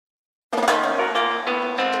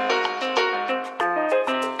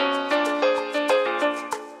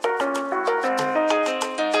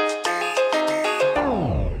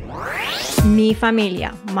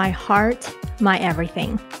Familia, my heart, my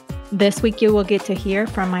everything. This week you will get to hear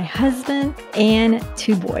from my husband and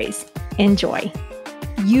 2 boys. Enjoy.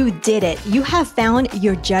 You did it. You have found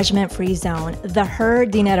your judgment-free zone, the Her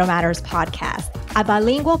Dinero Matters podcast, a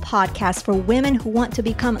bilingual podcast for women who want to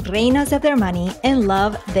become reinas of their money and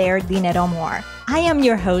love their dinero more. I am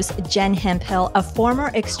your host, Jen Hemphill, a former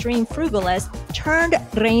extreme frugalist turned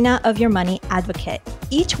reina of your money advocate.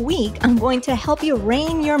 Each week, I'm going to help you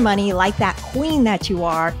reign your money like that queen that you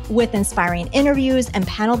are with inspiring interviews and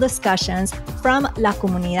panel discussions from La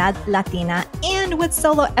Comunidad Latina and with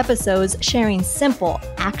solo episodes sharing simple,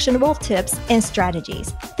 actionable tips and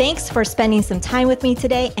strategies. Thanks for spending some time with me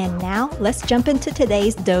today. And now let's jump into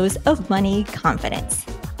today's dose of money confidence.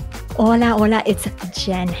 Hola, it's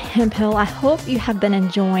Jen Hemphill. I hope you have been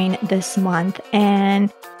enjoying this month, and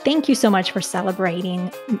thank you so much for celebrating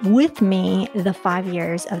with me the 5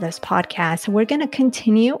 years of this podcast. We're going to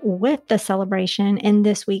continue with the celebration, and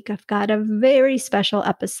this week I've got a very special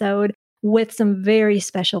episode with some very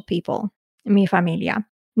special people, mi familia.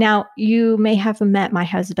 Now, you may have met my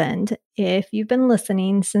husband if you've been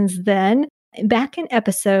listening since then, back in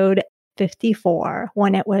episode 54,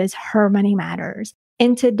 when it was Her Money Matters.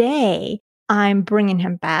 And today, I'm bringing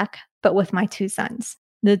him back, but with my 2 sons,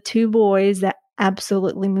 the 2 boys that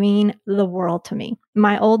absolutely mean the world to me.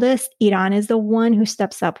 My oldest, Iran, is the one who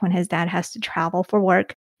steps up when his dad has to travel for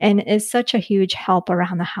work and is such a huge help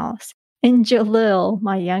around the house. And Jalil,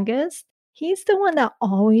 my youngest, he's the one that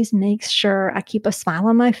always makes sure I keep a smile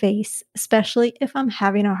on my face, especially if I'm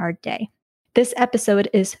having a hard day. This episode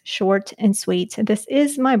is short and sweet. This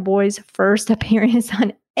is my boys' first appearance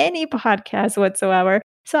on any podcast whatsoever.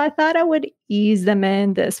 So I thought I would ease them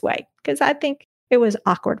in this way because I think it was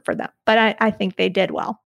awkward for them, but I think they did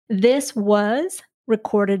well. This was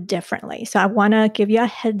recorded differently. So I want to give you a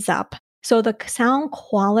heads up. So the sound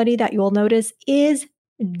quality that you'll notice is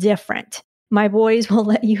different. My boys will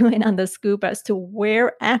let you in on the scoop as to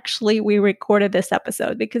where actually we recorded this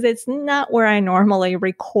episode because it's not where I normally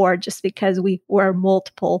record just because we were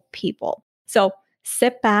multiple people. So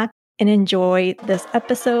sit back and enjoy this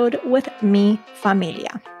episode with mi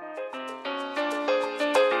familia.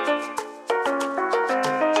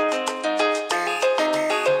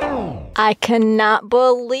 I cannot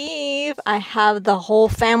believe I have the whole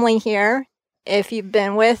family here. If you've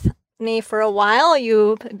been with me for a while,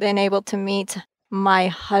 you've been able to meet my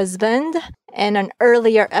husband in an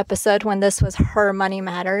earlier episode when this was Her Money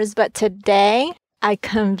Matters. But today, I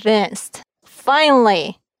convinced,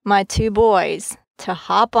 finally, my 2 boys to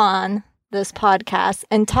hop on this podcast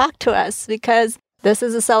and talk to us because this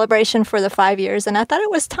is a celebration for the 5 years. And I thought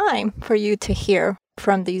it was time for you to hear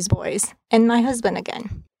from these boys and my husband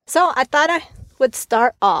again. So I thought I would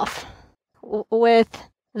start off with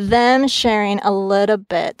them sharing a little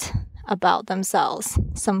bit about themselves,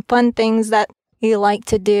 some fun things that you like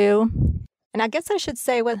to do. And I guess I should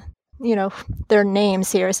say with, their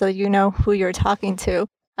names here so you know who you're talking to.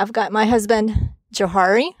 I've got my husband,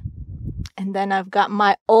 Johari, and then I've got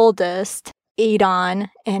my oldest, Idan,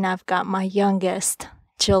 and I've got my youngest,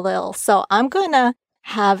 Jalil. So I'm going to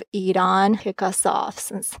have Idan kick us off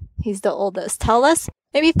since he's the oldest. Tell us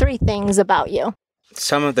maybe 3 things about you.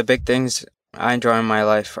 Some of the big things I enjoy in my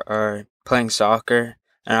life are playing soccer,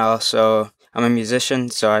 and I'm a musician,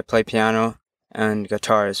 so I play piano and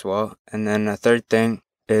guitar as well. And then a third thing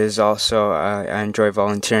is also I enjoy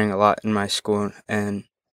volunteering a lot in my school and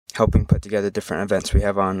helping put together different events we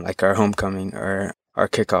have on, like our homecoming or our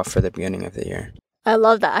kickoff for the beginning of the year. I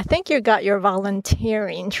love that. I think you got your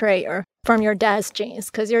volunteering trait from your dad's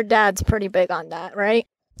genes because your dad's pretty big on that, right?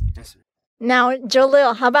 Yes, sir. Now,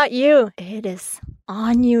 Jalil, how about you? It is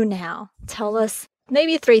on you now. Tell us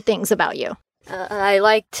maybe 3 things about you. I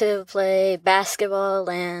like to play basketball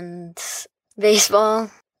and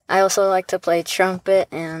baseball. I also like to play trumpet,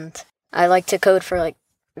 and I like to code for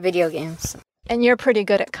video games. And you're pretty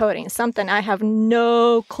good at coding, something I have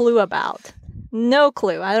no clue about. No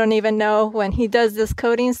clue. I don't even know when he does this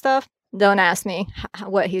coding stuff. Don't ask me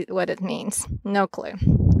what it means. No clue.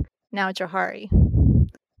 Now, Johari,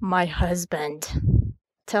 my husband.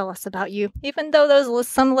 Tell us about you, even though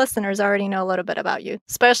some listeners already know a little bit about you,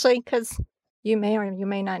 especially because you may or you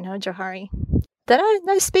may not know Johari. Did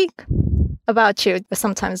I speak about you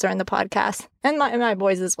sometimes during the podcast? And my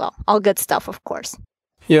boys as well. All good stuff, of course.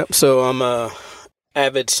 Yep, so I'm a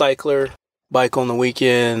avid cycler, bike on the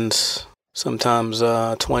weekends, sometimes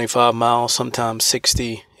 25 miles, sometimes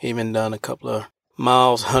 60, even done a couple of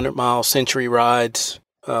miles, 100-mile century rides.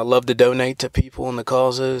 Love to donate to people and the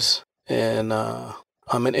causes, and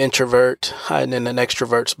I'm an introvert hiding in an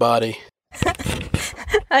extrovert's body.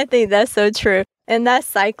 I think that's so true. And that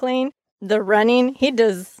cycling, the running, he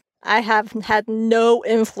does. I have had no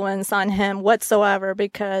influence on him whatsoever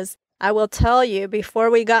because I will tell you, before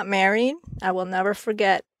we got married, I will never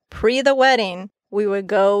forget, pre the wedding, we would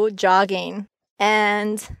go jogging.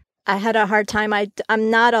 And I had a hard time. I'm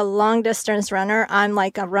not a long distance runner. I'm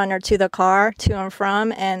like a runner to the car, to and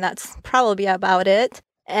from, and that's probably about it.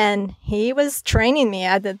 And he was training me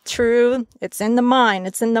at the true, it's in the mind,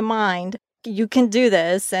 it's in the mind. You can do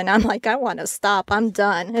this. And I'm like, I want to stop. I'm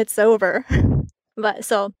done. It's over. But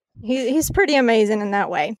so he's pretty amazing in that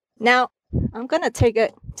way. Now, I'm going to take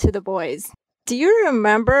it to the boys. Do you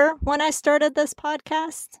remember when I started this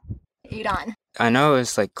podcast? Iran. I know it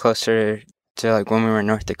was like closer to like when we were in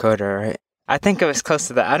North Dakota, right? I think it was close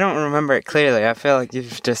to that. I don't remember it clearly. I feel like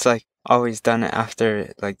you've just like always done it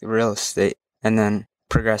after like real estate and then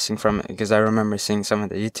progressing from it, because I remember seeing some of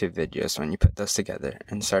the YouTube videos when you put those together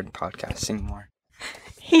and started podcasting more.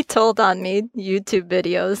 He told on me YouTube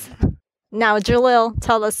videos. Now, Jalil,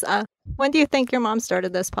 tell us, when do you think your mom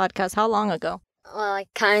started this podcast? How long ago? Well, I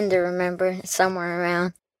kind of remember somewhere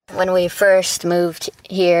around when we first moved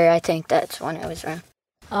here. I think that's when it was around.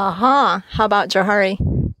 Uh-huh. How about Johari?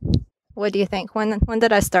 What do you think? When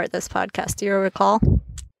did I start this podcast? Do you recall?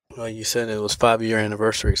 Well, you said it was 5-year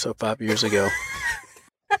anniversary, so 5 years ago.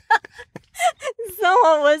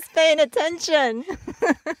 Someone was paying attention.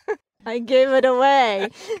 I gave it away.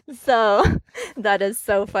 So that is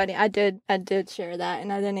so funny. I did share that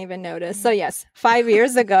and I didn't even notice. So yes, 5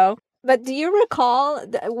 years ago. But do you recall,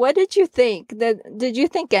 what did you think? Did you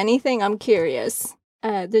think anything? I'm curious.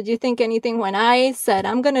 Did you think anything when I said,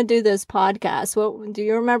 I'm going to do this podcast? Do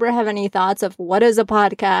you remember have any thoughts of what is a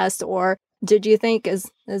podcast? Or did you think,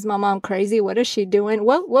 is my mom crazy? What is she doing?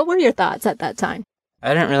 What were your thoughts at that time?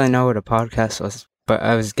 I didn't really know what a podcast was, but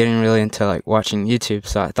I was getting really into like watching YouTube,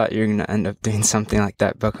 so I thought you were going to end up doing something like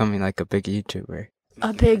that, becoming like a big YouTuber.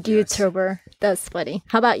 A big YouTuber. That's funny.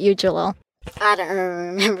 How about you, Jalil? I don't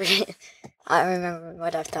remember it. I remember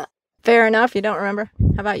what I thought. Fair enough. You don't remember?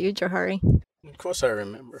 How about you, Johari? Of course I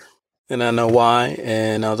remember. And I know why,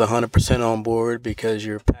 and I was 100% on board because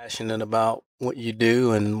you're passionate about what you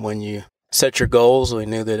do, and when you set your goals, we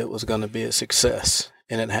knew that it was going to be a success,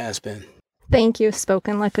 and it has been. Thank you.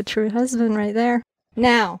 Spoken like a true husband right there.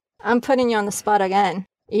 Now, I'm putting you on the spot again.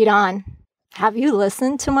 Iran, have you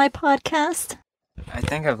listened to my podcast? I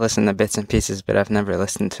think I've listened to bits and pieces, but I've never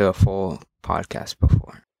listened to a full podcast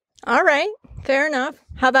before. All right. Fair enough.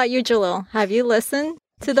 How about you, Jalil? Have you listened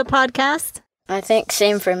to the podcast? I think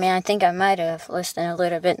same for me. I think I might have listened a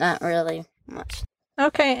little bit, not really much.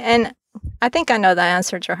 Okay. And I think I know the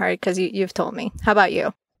answer, Johari, because you've told me. How about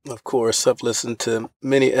you? Of course, I've listened to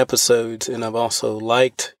many episodes, and I've also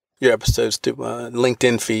liked your episodes through my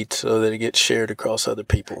LinkedIn feed so that it gets shared across other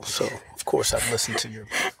people. So, of course, I've listened to your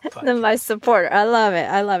podcast. My support. I love it.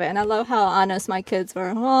 I love it. And I love how honest my kids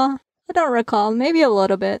were. Well, I don't recall. Maybe a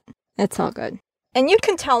little bit. It's all good. And you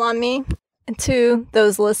can tell on me, to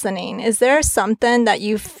those listening, is there something that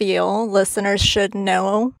you feel listeners should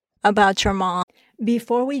know about your mom?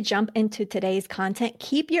 Before we jump into today's content,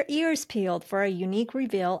 keep your ears peeled for a unique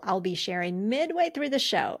reveal I'll be sharing midway through the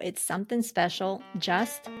show. It's something special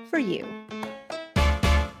just for you.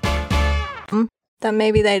 That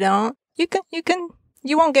maybe they don't.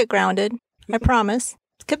 You won't get grounded. I promise.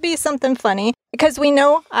 It could be something funny because we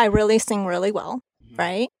know I really sing really well,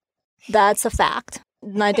 right? That's a fact.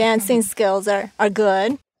 My dancing skills are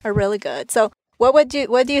good, are really good. So what do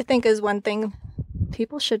you think is one thing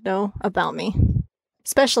people should know about me?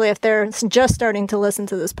 Especially if they're just starting to listen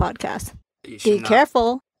to this podcast. Be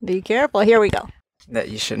careful. Be careful. Here we go. That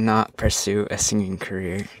you should not pursue a singing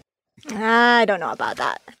career. I don't know about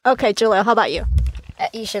that. Okay, Julia, how about you?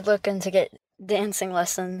 You should look into get dancing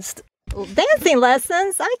lessons. Dancing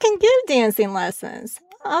lessons? I can give dancing lessons.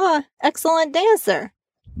 I'm an excellent dancer.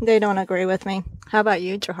 They don't agree with me. How about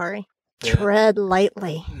you, Johari? Yeah. Tread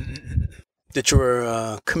lightly. That you were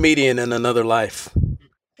a comedian in another life.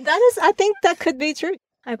 I think that could be true.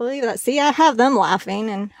 I believe that. See, I have them laughing,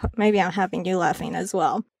 and maybe I'm having you laughing as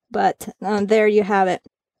well. But there you have it.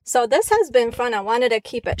 So this has been fun. I wanted to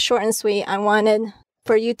keep it short and sweet. I wanted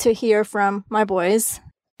for you to hear from my boys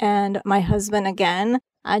and my husband again,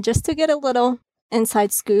 just to get a little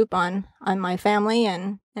inside scoop on my family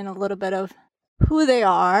and a little bit of who they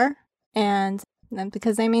are, and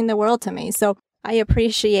because they mean the world to me. So I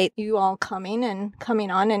appreciate you all coming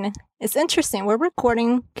on, and it's interesting. We're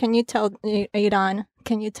recording. Can you tell, Aidan,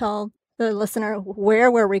 can you tell the listener where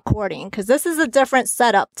we're recording? Because this is a different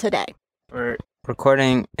setup today. We're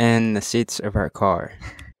recording in the seats of our car.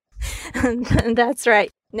 That's right.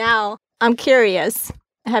 Now, I'm curious.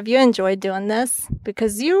 Have you enjoyed doing this?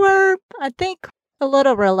 Because you were, I think, a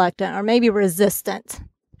little reluctant or maybe resistant.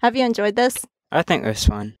 Have you enjoyed this? I think it was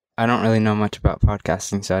fun. I don't really know much about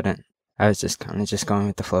podcasting, so I was just kind of just going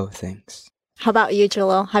with the flow of things. How about you,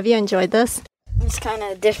 Jalil? Have you enjoyed this? It's kind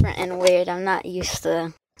of different and weird. I'm not used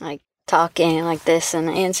to like talking like this and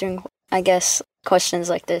answering, I guess, questions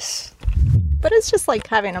like this. But it's just like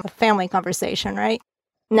having a family conversation, right?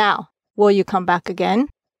 Now, will you come back again?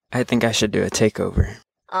 I think I should do a takeover.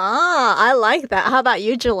 Ah, I like that. How about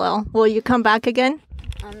you, Jalil? Will you come back again?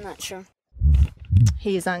 I'm not sure.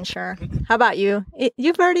 He's unsure. How about you?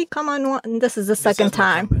 You've already come on one. This is the second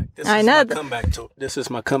time. I know. This is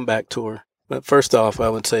my comeback tour. But first off, I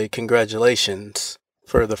would say congratulations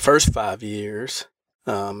for the first 5 years.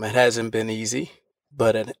 It hasn't been easy,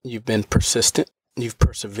 but you've been persistent, you've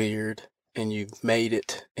persevered, and you've made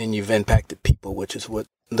it, and you've impacted people, which is what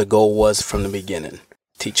the goal was from the beginning.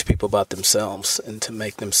 Teach people about themselves and to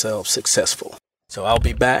make themselves successful. So I'll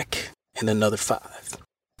be back in another 5.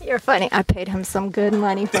 You're funny. I paid him some good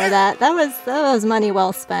money for that. That was money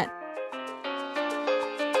well spent.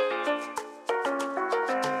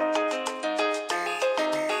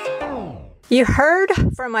 You heard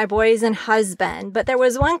from my boys and husband, but there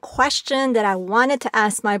was one question that I wanted to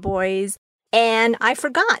ask my boys and I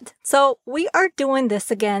forgot. So we are doing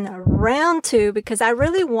this again, round 2, because I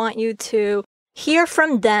really want you to hear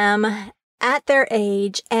from them at their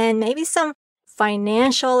age and maybe some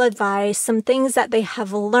financial advice, some things that they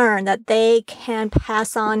have learned that they can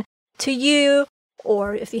pass on to you,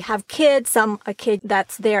 or if you have kids, a kid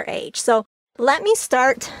that's their age. So let me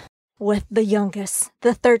start with the youngest,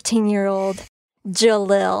 the 13-year-old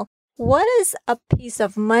Jalil. What is a piece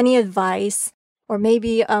of money advice or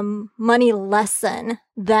maybe a money lesson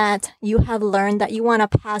that you have learned that you want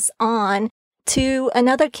to pass on to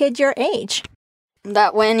another kid your age?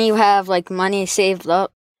 That when you have like money saved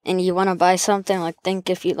up and you want to buy something, like think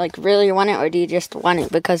if you like really want it, or do you just want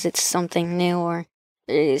it because it's something new or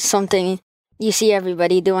it's something you see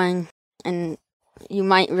everybody doing and you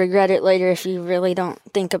might regret it later if you really don't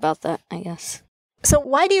think about that, I guess. So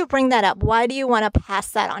why do you bring that up? Why do you want to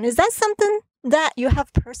pass that on? Is that something that you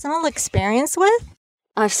have personal experience with?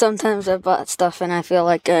 Sometimes I bought stuff and I feel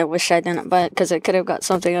like I wish I didn't buy it because I could have got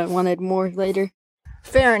something I wanted more later.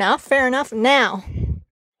 Fair enough. Now,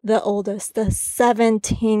 the oldest, the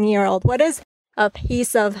 17-year-old. What is a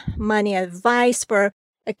piece of money advice for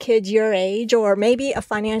a kid your age, or maybe a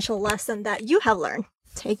financial lesson that you have learned?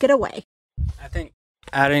 Take it away. I think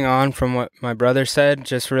adding on from what my brother said,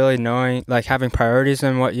 just really knowing, like having priorities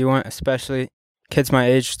in what you want, especially kids my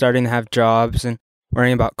age starting to have jobs and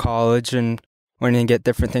worrying about college and wanting to get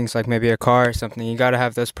different things like maybe a car or something. You got to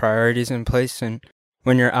have those priorities in place. And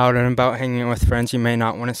when you're out and about hanging out with friends, you may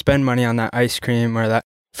not want to spend money on that ice cream or that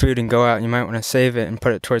food and go out. You might want to save it and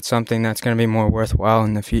put it towards something that's going to be more worthwhile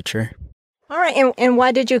in the future. All right. And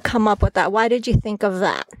why did you come up with that? Why did you think of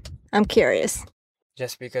that? I'm curious.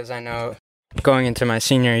 Just because I know going into my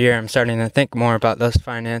senior year, I'm starting to think more about those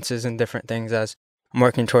finances and different things as I'm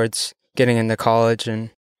working towards getting into college and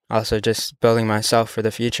also just building myself for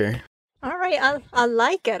the future. All right. I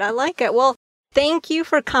like it. I like it. Well, thank you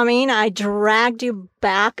for coming. I dragged you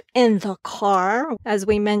back in the car. As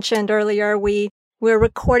we mentioned earlier, we're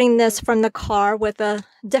recording this from the car with a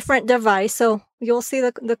different device. So you'll see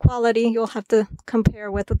the quality. You'll have to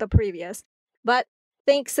compare with the previous. But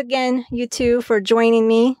thanks again, you two, for joining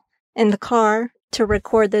me in the car to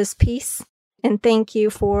record this piece. And thank you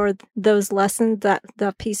for those lessons,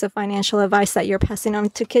 the piece of financial advice that you're passing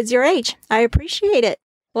on to kids your age. I appreciate it.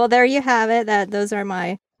 Well, there you have it. Those are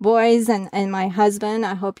my boys and my husband.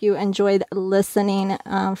 I hope you enjoyed listening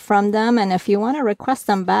from them. And if you want to request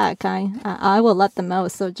them back, I will let them know.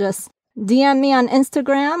 So just DM me on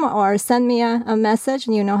Instagram or send me a message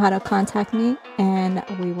and you know how to contact me. And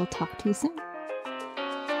we will talk to you soon.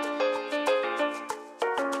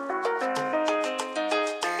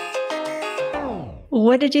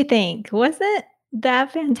 What did you think? Wasn't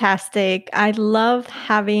that fantastic? I love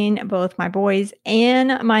having both my boys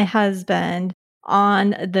and my husband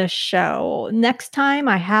on the show. Next time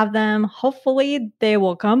I have them, hopefully they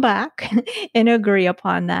will come back and agree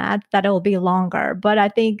upon that it'll be longer. But I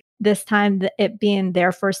think this time, it being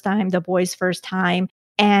their first time, the boys' first time,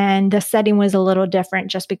 and the setting was a little different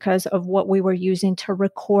just because of what we were using to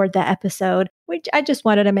record the episode, which I just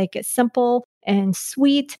wanted to make it simple and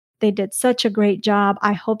sweet. They did such a great job.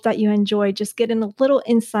 I hope that you enjoyed just getting a little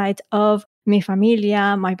insight of mi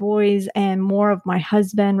familia, my boys, and more of my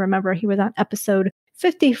husband. Remember, he was on episode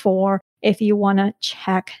 54 if you want to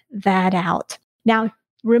check that out. Now,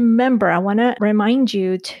 remember, I want to remind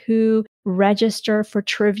you to register for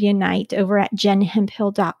trivia night over at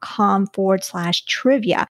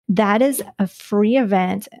jenhemphill.com/trivia. That is a free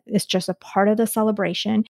event. It's just a part of the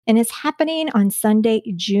celebration. And it's happening on Sunday,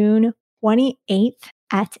 June 28th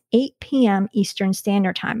at 8 p.m. Eastern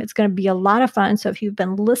Standard Time. It's going to be a lot of fun. So if you've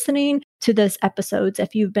been listening to these episodes,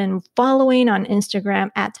 if you've been following on Instagram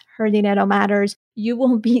at Her Dinero Matters, you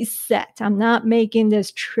will be set. I'm not making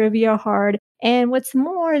this trivia hard. And what's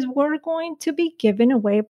more is we're going to be giving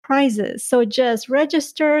away prizes. So just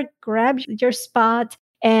register, grab your spot,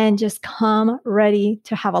 and just come ready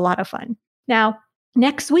to have a lot of fun. Now,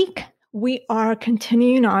 next week, we are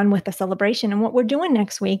continuing on with the celebration. And what we're doing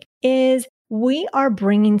next week is we are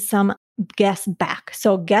bringing some guests back.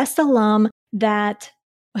 So guest alum that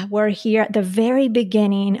were here at the very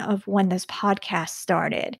beginning of when this podcast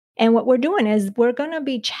started. And what we're doing is we're going to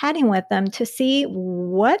be chatting with them to see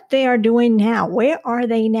what they are doing now. Where are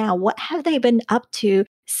they now? What have they been up to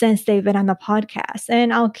since they've been on the podcast?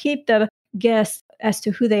 And I'll keep the guests as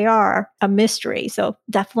to who they are a mystery. So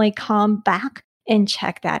definitely come back and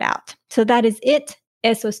check that out. So that is it.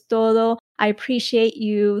 Eso es todo. I appreciate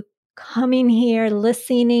you coming here,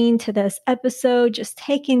 listening to this episode, just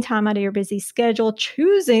taking time out of your busy schedule,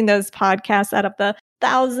 choosing this podcast out of the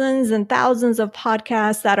thousands and thousands of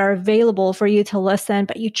podcasts that are available for you to listen,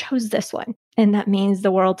 but you chose this one. And that means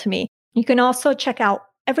the world to me. You can also check out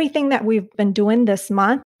everything that we've been doing this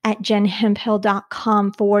month at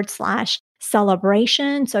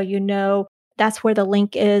jenhemphill.com/celebration. So you know that's where the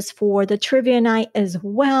link is for the trivia night as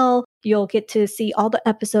well. You'll get to see all the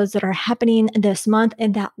episodes that are happening this month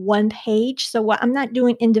in that one page. So I'm not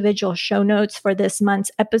doing individual show notes for this month's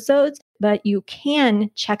episodes, but you can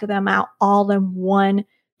check them out all in one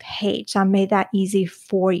page. So I made that easy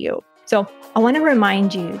for you. So I want to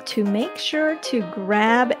remind you to make sure to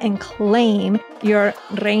grab and claim your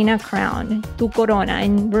Reina crown, tu corona.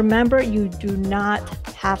 And remember, you do not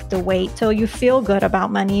have to wait till you feel good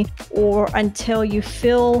about money or until you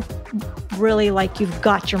feel really like you've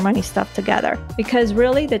got your money stuff together. Because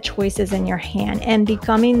really the choice is in your hand, and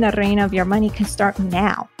becoming the reina of your money can start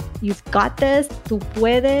now. You've got this. Tú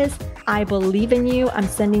puedes. I believe in you. I'm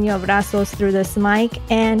sending you abrazos through this mic.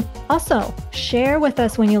 And also share with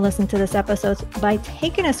us when you listen to this episode by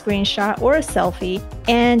taking a screenshot or a selfie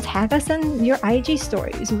and tag us in your IG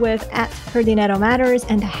stories with @HerDineroMatters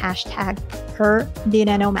and the hashtag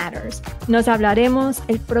HerDineroMatters. Nos hablaremos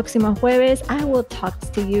el próximo jueves. I will talk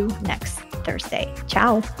to you next Thursday.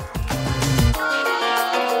 Ciao.